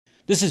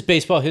This is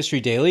Baseball History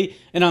Daily,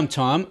 and I'm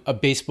Tom, a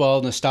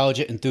baseball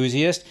nostalgia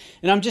enthusiast,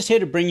 and I'm just here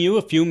to bring you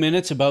a few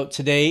minutes about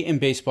today in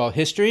baseball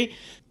history.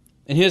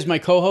 And here's my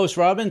co-host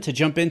Robin to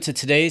jump into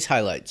today's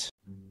highlights.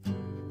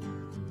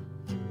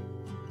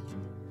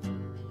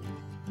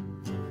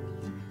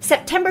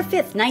 September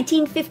 5th,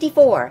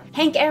 1954,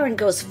 Hank Aaron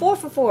goes 4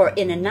 for 4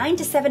 in a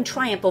 9-7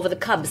 triumph over the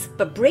Cubs,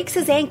 but breaks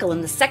his ankle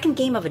in the second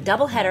game of a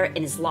doubleheader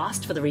and is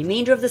lost for the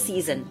remainder of the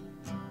season.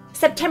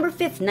 September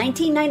 5th,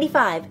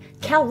 1995,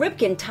 Cal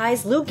Ripken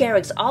ties Lou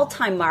Gehrig's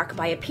all-time mark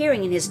by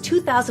appearing in his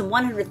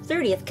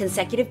 2,130th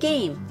consecutive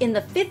game. In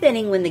the fifth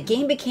inning, when the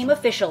game became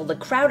official, the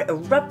crowd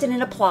erupted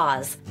in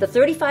applause. The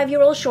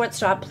 35-year-old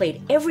shortstop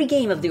played every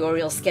game of the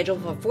Orioles schedule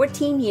for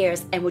 14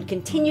 years and would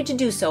continue to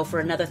do so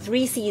for another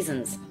 3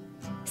 seasons.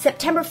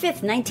 September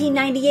 5th,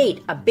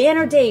 1998, a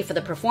banner day for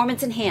the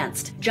performance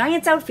enhanced.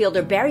 Giants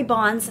outfielder Barry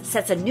Bonds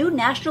sets a new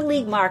National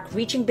League mark,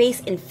 reaching base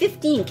in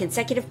 15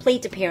 consecutive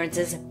plate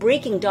appearances,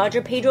 breaking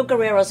Dodger Pedro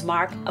Guerrero's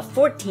mark of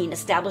 14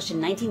 established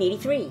in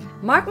 1983.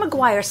 Mark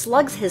McGwire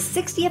slugs his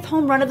 60th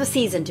home run of the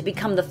season to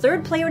become the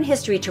third player in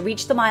history to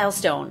reach the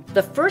milestone.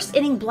 The first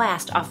inning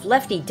blast off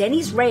lefty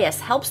Dennys Reyes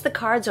helps the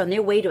Cards on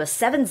their way to a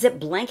 7-zip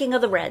blanking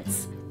of the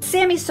Reds.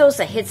 Sammy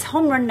Sosa hits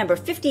home run number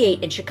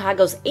 58 in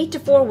Chicago's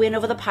 8-4 win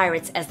over the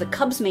Pirates as the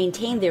Cubs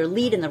maintain their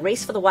lead in the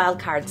race for the wild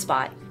card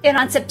spot. And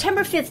on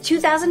September 5th,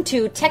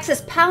 2002,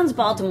 Texas pounds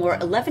Baltimore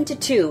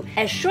 11-2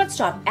 as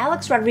shortstop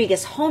Alex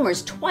Rodriguez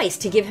homers twice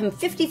to give him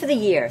 50 for the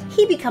year.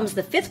 He becomes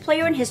the 5th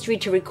player in history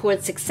to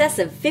record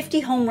successive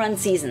 50 home run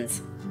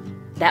seasons.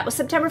 That was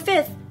September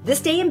 5th, this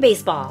day in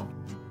baseball.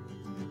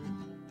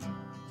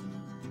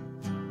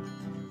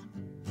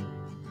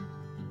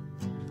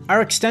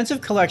 Our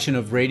extensive collection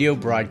of radio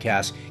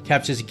broadcasts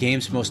captures the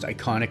game's most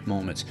iconic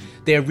moments.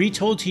 They are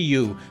retold to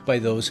you by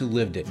those who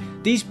lived it.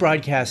 These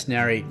broadcasts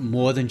narrate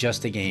more than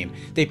just a game.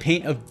 They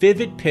paint a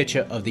vivid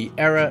picture of the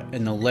era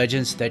and the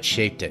legends that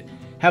shaped it.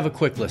 Have a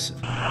quick listen.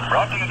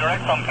 Brought to you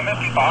direct from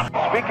Comiskey Park.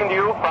 Speaking to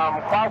you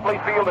from Crosley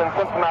Field in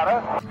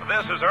Cincinnati.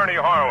 This is Ernie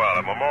Harwell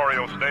at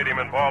Memorial Stadium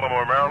in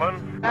Baltimore,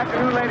 Maryland. Good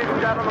afternoon, ladies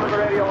and gentlemen of the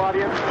radio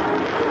audience.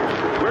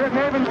 We're at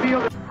Navin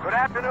Field. Good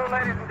afternoon,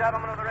 ladies and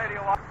gentlemen of the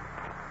radio audience.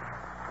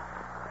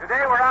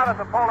 Today we're out at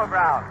the Polo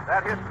Grounds,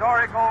 that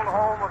historic old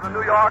home of the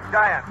New York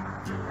Giants,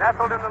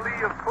 nestled in the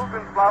lee of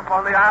Coogan's Bluff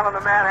on the island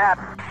of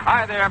Manhattan.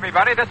 Hi there,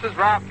 everybody. This is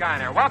Ralph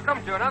Kiner.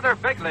 Welcome to another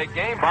big league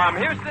game from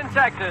Houston,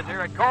 Texas,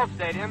 here at Colt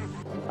Stadium.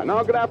 And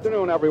now good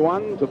afternoon,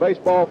 everyone, to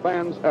baseball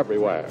fans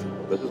everywhere.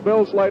 This is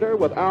Bill Slater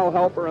with Al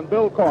Helfer and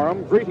Bill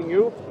Corum greeting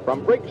you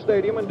from Briggs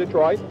Stadium in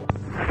Detroit.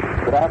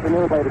 Good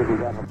afternoon, ladies and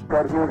gentlemen.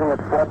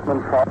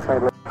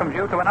 Welcome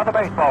you to another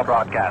baseball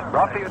broadcast,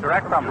 brought to you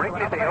direct from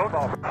Wrigley Field.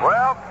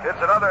 Well, it's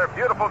another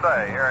beautiful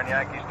day here in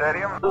Yankee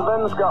Stadium. This is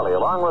Ben Scully,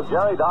 along with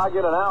Jerry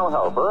Doggett and Al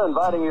Helfer,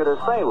 inviting you to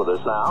stay with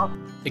us now.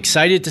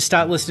 Excited to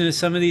start listening to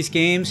some of these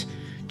games?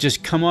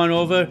 Just come on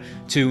over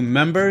to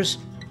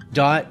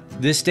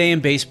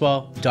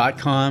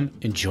members.thisdayinbaseball.com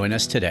and join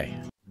us today.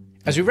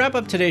 As we wrap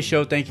up today's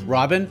show, thank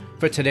Robin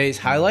for today's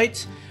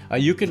highlights.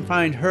 You can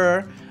find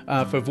her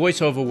for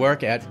voiceover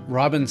work at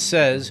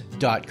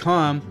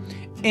robinsays.com.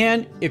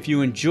 And if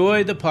you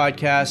enjoy the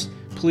podcast,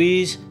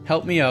 please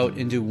help me out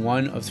and do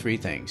one of 3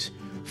 things.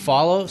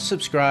 Follow,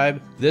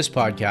 subscribe this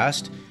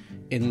podcast,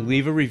 and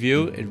leave a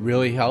review. It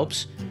really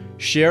helps.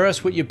 Share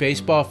us with your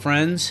baseball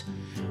friends.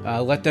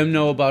 Let them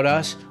know about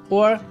us.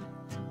 Or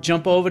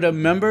jump over to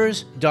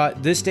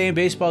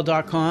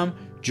members.thisdayinbaseball.com.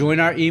 Join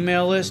our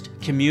email list,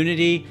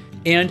 community,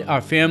 and our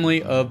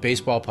family of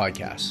baseball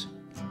podcasts.